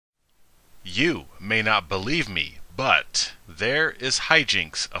You may not believe me, but there is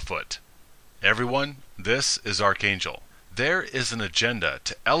hijinks afoot. Everyone, this is Archangel. There is an agenda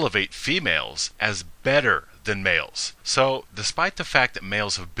to elevate females as better than males. So, despite the fact that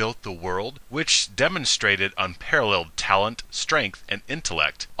males have built the world, which demonstrated unparalleled talent, strength, and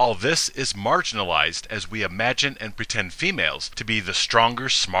intellect, all this is marginalized as we imagine and pretend females to be the stronger,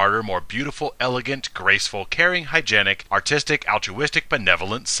 smarter, more beautiful, elegant, graceful, caring, hygienic, artistic, altruistic,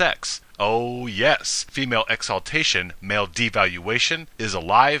 benevolent sex. Oh yes, female exaltation, male devaluation is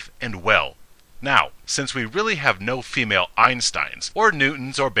alive and well. Now, since we really have no female Einsteins, or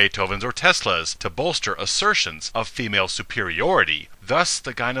Newtons, or Beethovens, or Teslas to bolster assertions of female superiority, thus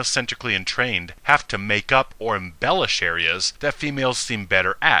the gynocentrically entrained have to make up or embellish areas that females seem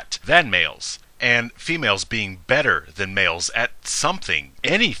better at than males. And females being better than males at something,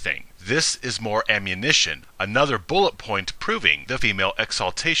 anything. This is more ammunition, another bullet point proving the female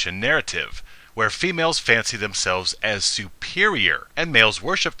exaltation narrative, where females fancy themselves as superior, and males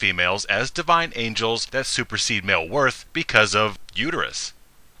worship females as divine angels that supersede male worth because of uterus.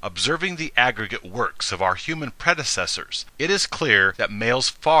 Observing the aggregate works of our human predecessors, it is clear that males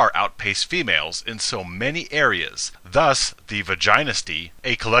far outpace females in so many areas. Thus, the vaginisty,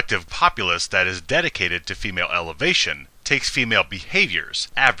 a collective populace that is dedicated to female elevation, takes female behaviors,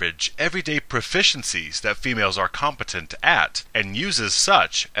 average, everyday proficiencies that females are competent at, and uses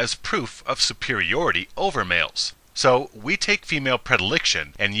such as proof of superiority over males. So, we take female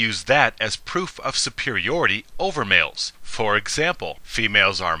predilection and use that as proof of superiority over males. For example,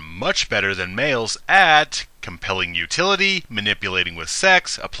 females are much better than males at compelling utility, manipulating with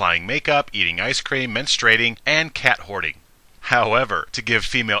sex, applying makeup, eating ice cream, menstruating, and cat hoarding. However, to give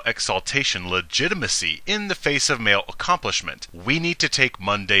female exaltation legitimacy in the face of male accomplishment, we need to take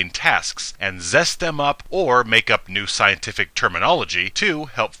mundane tasks and zest them up or make up new scientific terminology to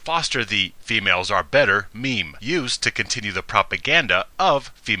help foster the females are better meme used to continue the propaganda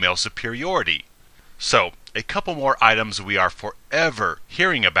of female superiority. So, a couple more items we are forever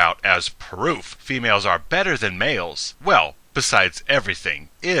hearing about as proof females are better than males, well, besides everything,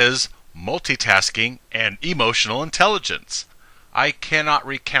 is multitasking and emotional intelligence. I cannot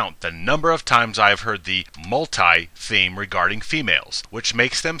recount the number of times I have heard the multi theme regarding females, which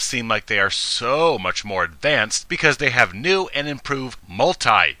makes them seem like they are so much more advanced because they have new and improved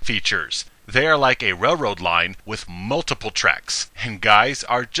multi features. They are like a railroad line with multiple tracks, and guys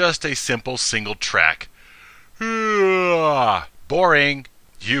are just a simple single track. Boring.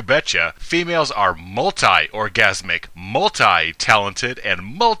 You betcha, females are multi-orgasmic, multi-talented,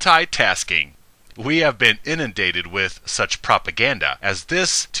 and multitasking. We have been inundated with such propaganda as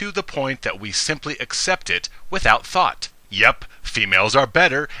this to the point that we simply accept it without thought. Yep, females are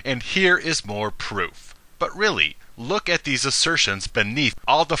better, and here is more proof. But really, look at these assertions beneath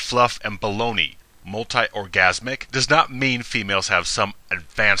all the fluff and baloney. Multi-orgasmic does not mean females have some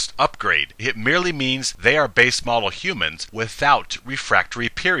advanced upgrade. It merely means they are base model humans without refractory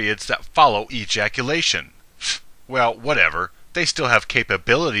periods that follow ejaculation. Well, whatever. They still have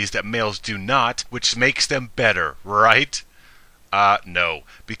capabilities that males do not, which makes them better, right? No,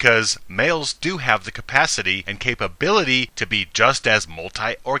 because males do have the capacity and capability to be just as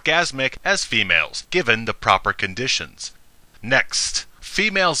multi-orgasmic as females, given the proper conditions. Next,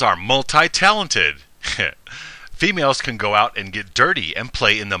 females are multi-talented. Females can go out and get dirty and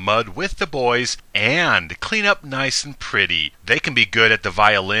play in the mud with the boys and clean up nice and pretty. They can be good at the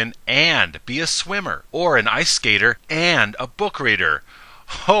violin and be a swimmer, or an ice skater and a book reader.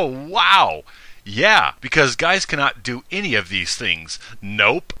 Oh, wow! Yeah, because guys cannot do any of these things.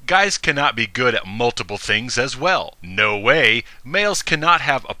 Nope, guys cannot be good at multiple things as well. No way, males cannot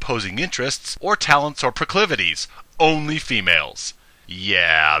have opposing interests or talents or proclivities. Only females.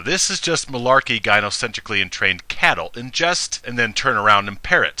 Yeah, this is just malarkey gynocentrically entrained cattle ingest and then turn around and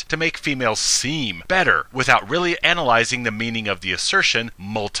parrot to make females seem better without really analyzing the meaning of the assertion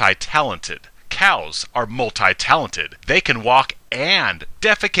multi-talented. Cows are multi-talented. They can walk and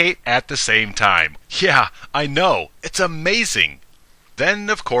defecate at the same time. Yeah, I know. It's amazing. Then,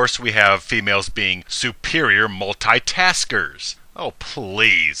 of course, we have females being superior multitaskers. Oh,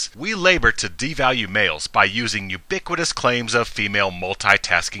 please. We labor to devalue males by using ubiquitous claims of female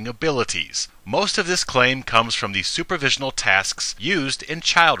multitasking abilities. Most of this claim comes from the supervisional tasks used in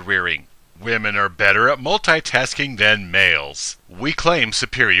child rearing. Women are better at multitasking than males. We claim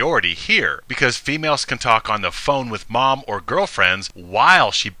superiority here because females can talk on the phone with mom or girlfriends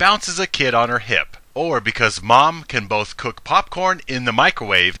while she bounces a kid on her hip. Or because mom can both cook popcorn in the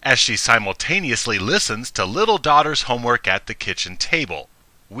microwave as she simultaneously listens to little daughter's homework at the kitchen table.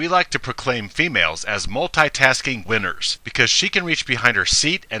 we like to proclaim females as multitasking winners because she can reach behind her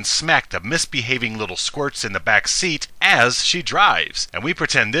seat and smack the misbehaving little squirts in the back seat as she drives. And we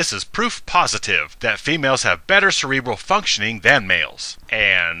pretend this is proof positive that females have better cerebral functioning than males.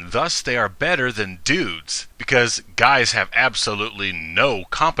 And thus they are better than dudes because guys have absolutely no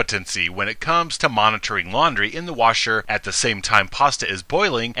competency when it comes to monitoring laundry in the washer at the same time pasta is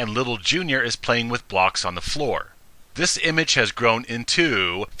boiling and little Junior is playing with blocks on the floor. This image has grown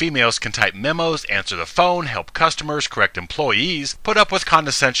into females can type memos, answer the phone, help customers, correct employees, put up with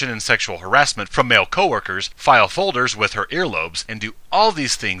condescension and sexual harassment from male coworkers, file folders with her earlobes, and do all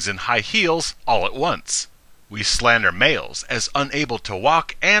these things in high heels all at once. We slander males as unable to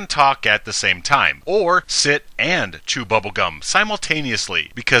walk and talk at the same time, or sit and chew bubblegum simultaneously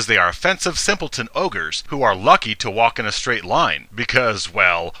because they are offensive simpleton ogres who are lucky to walk in a straight line because,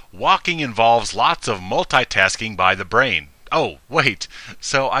 well, walking involves lots of multitasking by the brain. Oh, wait,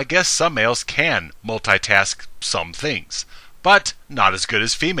 so I guess some males can multitask some things, but not as good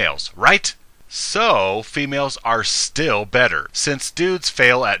as females, right? So, females are still better, since dudes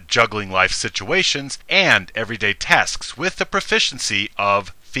fail at juggling life situations and everyday tasks with the proficiency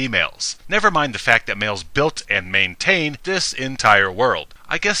of females. Never mind the fact that males built and maintain this entire world.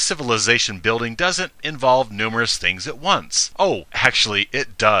 I guess civilization building doesn't involve numerous things at once. Oh, actually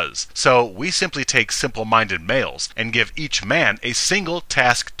it does. So we simply take simple-minded males and give each man a single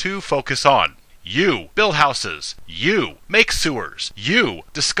task to focus on. You build houses, you make sewers, you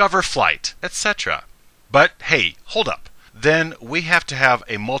discover flight, etc. But hey, hold up. Then we have to have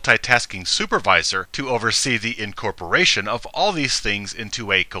a multitasking supervisor to oversee the incorporation of all these things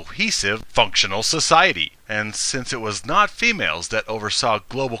into a cohesive, functional society. And since it was not females that oversaw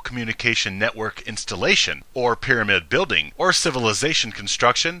global communication network installation, or pyramid building, or civilization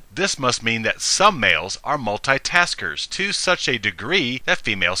construction, this must mean that some males are multitaskers to such a degree that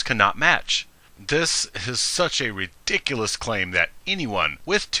females cannot match. This is such a ridiculous claim that anyone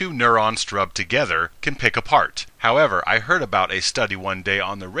with two neurons rubbed together can pick apart. However, I heard about a study one day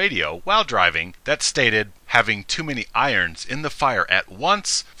on the radio while driving that stated having too many irons in the fire at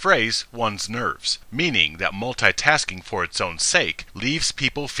once frays one's nerves, meaning that multitasking for its own sake leaves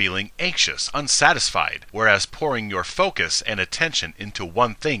people feeling anxious, unsatisfied, whereas pouring your focus and attention into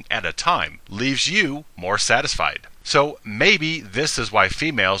one thing at a time leaves you more satisfied. So maybe this is why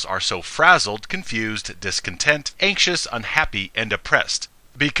females are so frazzled, confused, discontent, anxious, unhappy, and depressed,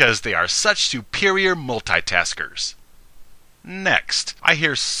 because they are such superior multitaskers. Next, I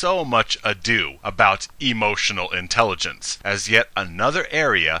hear so much ado about emotional intelligence, as yet another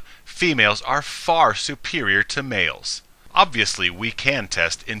area females are far superior to males. Obviously, we can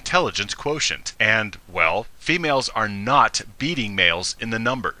test intelligence quotient, and, well, females are not beating males in the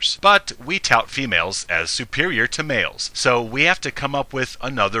numbers. But we tout females as superior to males, so we have to come up with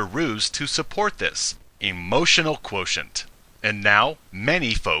another ruse to support this. Emotional quotient. And now,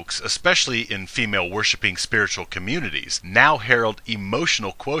 many folks, especially in female-worshipping spiritual communities, now herald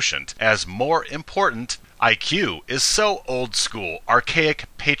emotional quotient as more important. IQ is so old school, archaic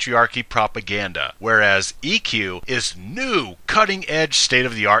patriarchy propaganda, whereas EQ is new, cutting-edge,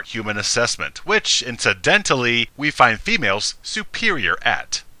 state-of-the-art human assessment, which, incidentally, we find females superior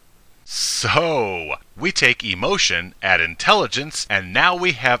at. So, we take emotion, add intelligence, and now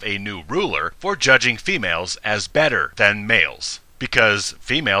we have a new ruler for judging females as better than males. Because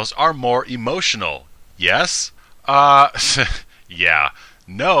females are more emotional. Yes? Yeah.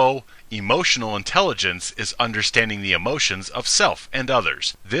 No. Emotional intelligence is understanding the emotions of self and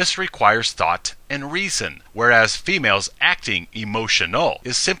others. This requires thought and reason, whereas females acting emotional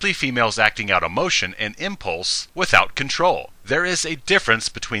is simply females acting out emotion and impulse without control. There is a difference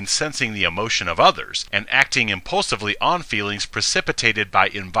between sensing the emotion of others and acting impulsively on feelings precipitated by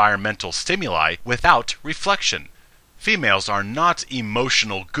environmental stimuli without reflection. Females are not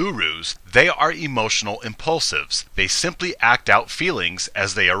emotional gurus, they are emotional impulsives. They simply act out feelings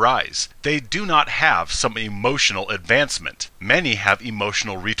as they arise. They do not have some emotional advancement. Many have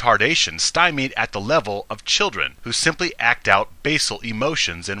emotional retardation stymied at the level of children who simply act out basal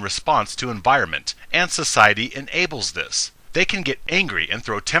emotions in response to environment, and society enables this. They can get angry and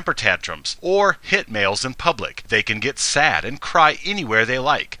throw temper tantrums, or hit males in public. They can get sad and cry anywhere they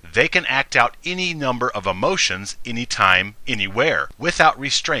like. They can act out any number of emotions, anytime, anywhere, without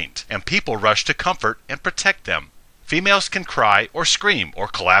restraint, and people rush to comfort and protect them. Females can cry or scream or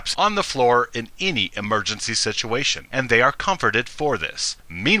collapse on the floor in any emergency situation, and they are comforted for this.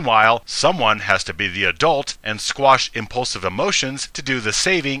 Meanwhile, someone has to be the adult and squash impulsive emotions to do the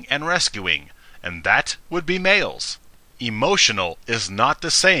saving and rescuing, and that would be males. Emotional is not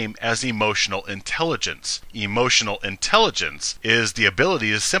the same as emotional intelligence. Emotional intelligence is the ability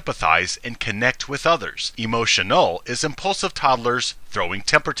to sympathize and connect with others. Emotional is impulsive toddlers throwing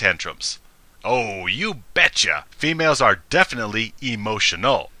temper tantrums. Oh, you betcha! Females are definitely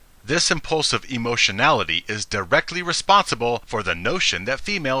emotional. This impulsive emotionality is directly responsible for the notion that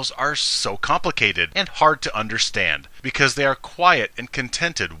females are so complicated and hard to understand, because they are quiet and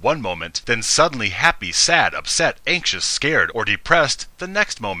contented one moment, then suddenly happy, sad, upset, anxious, scared, or depressed the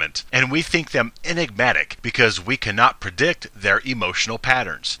next moment. And we think them enigmatic because we cannot predict their emotional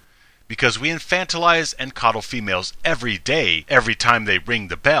patterns. Because we infantilize and coddle females every day, every time they ring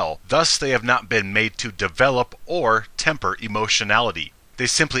the bell, thus they have not been made to develop or temper emotionality. They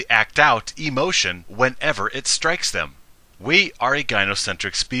simply act out emotion whenever it strikes them. We are a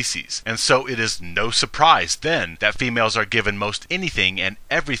gynocentric species, and so it is no surprise then that females are given most anything and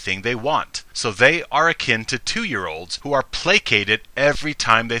everything they want. So they are akin to 2-year-olds who are placated every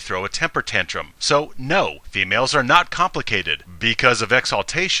time they throw a temper tantrum. So no, females are not complicated. Because of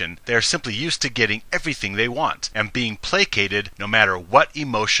exaltation, they are simply used to getting everything they want and being placated no matter what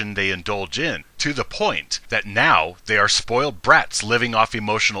emotion they indulge in, to the point that now they are spoiled brats living off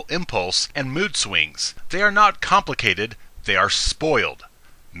emotional impulse and mood swings. They are not complicated, they are spoiled.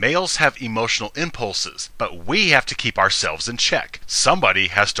 Males have emotional impulses, but we have to keep ourselves in check. Somebody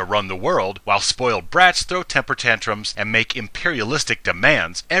has to run the world, while spoiled brats throw temper tantrums and make imperialistic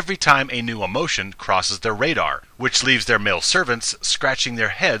demands every time a new emotion crosses their radar, which leaves their male servants scratching their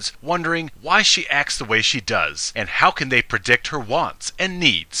heads wondering why she acts the way she does, and how can they predict her wants and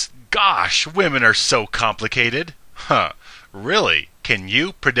needs. Gosh, women are so complicated. Huh, really? Can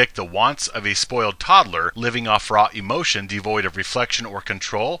you predict the wants of a spoiled toddler living off raw emotion devoid of reflection or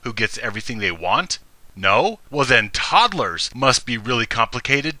control who gets everything they want? No? Well then toddlers must be really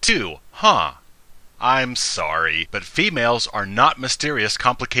complicated too, huh? I'm sorry, but females are not mysterious,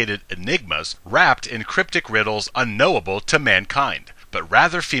 complicated enigmas wrapped in cryptic riddles unknowable to mankind. But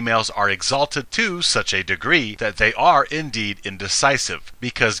rather females are exalted to such a degree that they are indeed indecisive,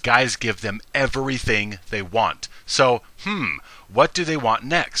 because guys give them everything they want. So, what do they want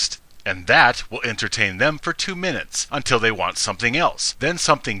next? And that will entertain them for 2 minutes, until they want something else, then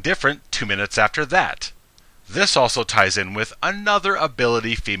something different 2 minutes after that. This also ties in with another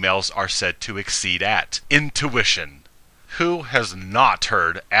ability females are said to exceed at: intuition. Who has not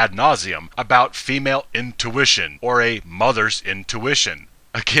heard ad nauseum about female intuition or a mother's intuition?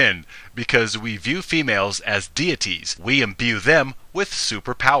 Again, because we view females as deities, we imbue them with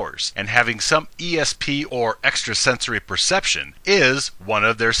superpowers, and having some ESP or extrasensory perception is one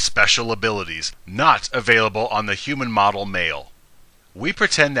of their special abilities, not available on the human model male. We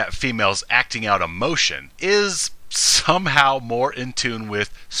pretend that females acting out emotion is somehow more in tune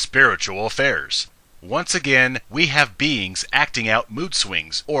with spiritual affairs. Once again, we have beings acting out mood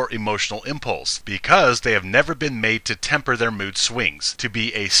swings or emotional impulse because they have never been made to temper their mood swings to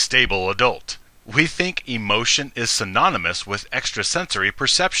be a stable adult. We think emotion is synonymous with extrasensory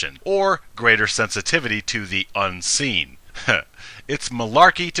perception or greater sensitivity to the unseen. It's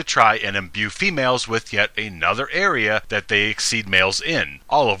malarkey to try and imbue females with yet another area that they exceed males in,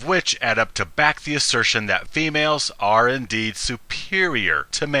 all of which add up to back the assertion that females are indeed superior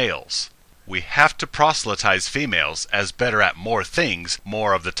to males. We have to proselytize females as better at more things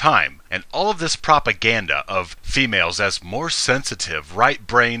more of the time, and all of this propaganda of females as more sensitive,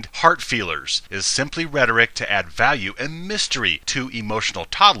 right-brained heart-feelers is simply rhetoric to add value and mystery to emotional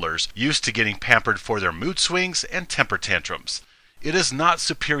toddlers used to getting pampered for their mood swings and temper tantrums. It is not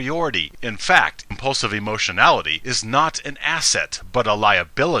superiority. In fact, impulsive emotionality is not an asset, but a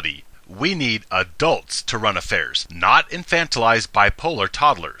liability. We need adults to run affairs, not infantilized bipolar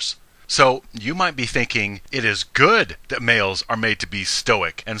toddlers. So you might be thinking, it is good that males are made to be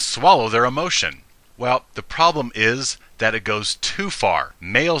stoic and swallow their emotion. Well, the problem is that it goes too far.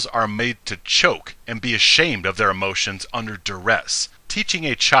 Males are made to choke and be ashamed of their emotions under duress. Teaching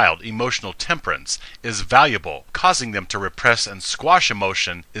a child emotional temperance is valuable. Causing them to repress and squash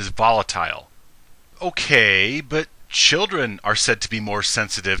emotion is volatile. Okay, but children are said to be more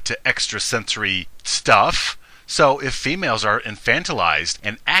sensitive to extrasensory stuff. So if females are infantilized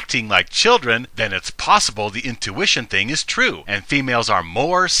and acting like children, then it's possible the intuition thing is true, and females are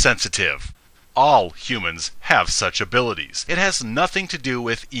more sensitive. All humans have such abilities. It has nothing to do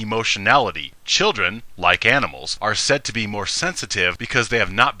with emotionality. Children, like animals, are said to be more sensitive because they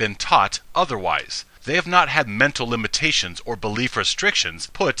have not been taught otherwise. They have not had mental limitations or belief restrictions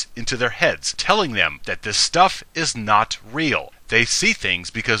put into their heads, telling them that this stuff is not real. They see things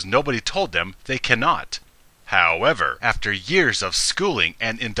because nobody told them they cannot. However, after years of schooling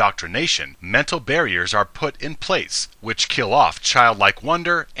and indoctrination, mental barriers are put in place, which kill off childlike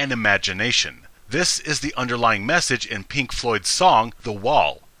wonder and imagination. This is the underlying message in Pink Floyd's song, The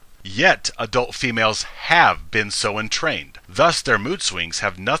Wall. Yet, adult females have been so entrained. Thus, their mood swings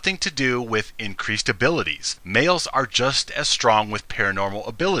have nothing to do with increased abilities. Males are just as strong with paranormal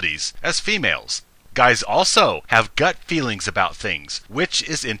abilities as females. Guys also have gut feelings about things, which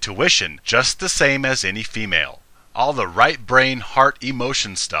is intuition, just the same as any female. All the right brain, heart,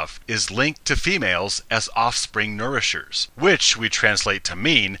 emotion stuff is linked to females as offspring nourishers, which we translate to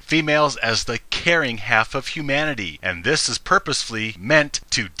mean females as the caring half of humanity, and this is purposefully meant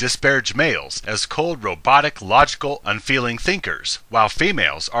to disparage males as cold, robotic, logical, unfeeling thinkers, while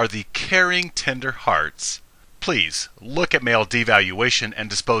females are the caring, tender hearts. Please, look at male devaluation and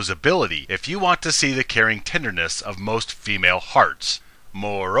disposability if you want to see the caring tenderness of most female hearts.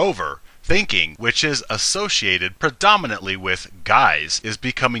 Moreover, thinking, which is associated predominantly with guys, is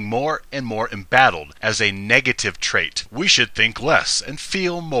becoming more and more embattled as a negative trait. We should think less and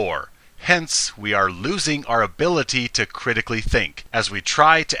feel more. Hence, we are losing our ability to critically think as we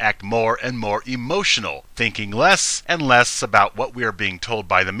try to act more and more emotional, thinking less and less about what we are being told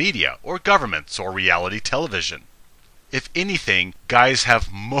by the media or governments or reality television. If anything, guys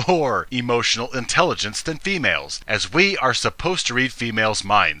have more emotional intelligence than females, as we are supposed to read females'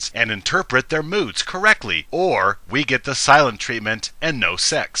 minds and interpret their moods correctly, or we get the silent treatment and no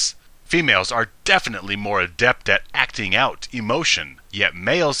sex. Females are definitely more adept at acting out emotion, yet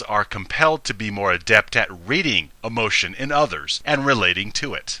males are compelled to be more adept at reading emotion in others and relating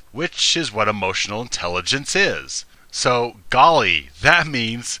to it, which is what emotional intelligence is. So, golly, that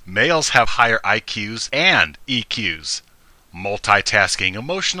means males have higher IQs and EQs. Multitasking,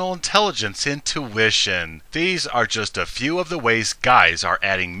 emotional intelligence, intuition. These are just a few of the ways guys are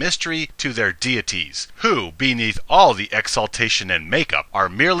adding mystery to their deities, who, beneath all the exaltation and makeup, are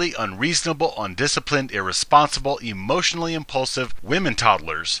merely unreasonable, undisciplined, irresponsible, emotionally impulsive women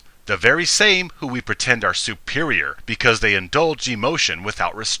toddlers. The very same who we pretend are superior because they indulge emotion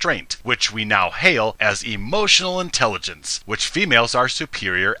without restraint, which we now hail as emotional intelligence, which females are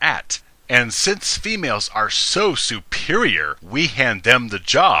superior at. And since females are so superior, we hand them the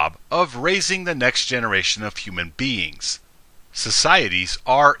job of raising the next generation of human beings. Societies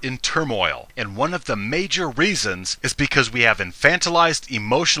are in turmoil, and one of the major reasons is because we have infantilized,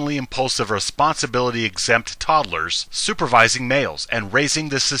 emotionally impulsive, responsibility-exempt toddlers supervising males and raising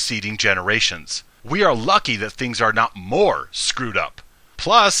the succeeding generations. We are lucky that things are not more screwed up.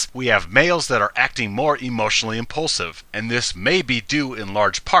 Plus, we have males that are acting more emotionally impulsive, and this may be due in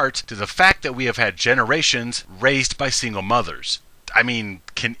large part to the fact that we have had generations raised by single mothers. I mean,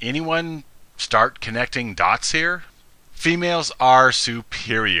 can anyone start connecting dots here? Females are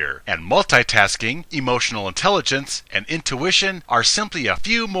superior, and multitasking, emotional intelligence, and intuition are simply a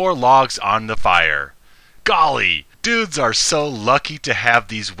few more logs on the fire. Golly, dudes are so lucky to have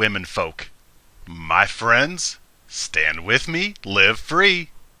these women folk. My friends, stand with me, live free.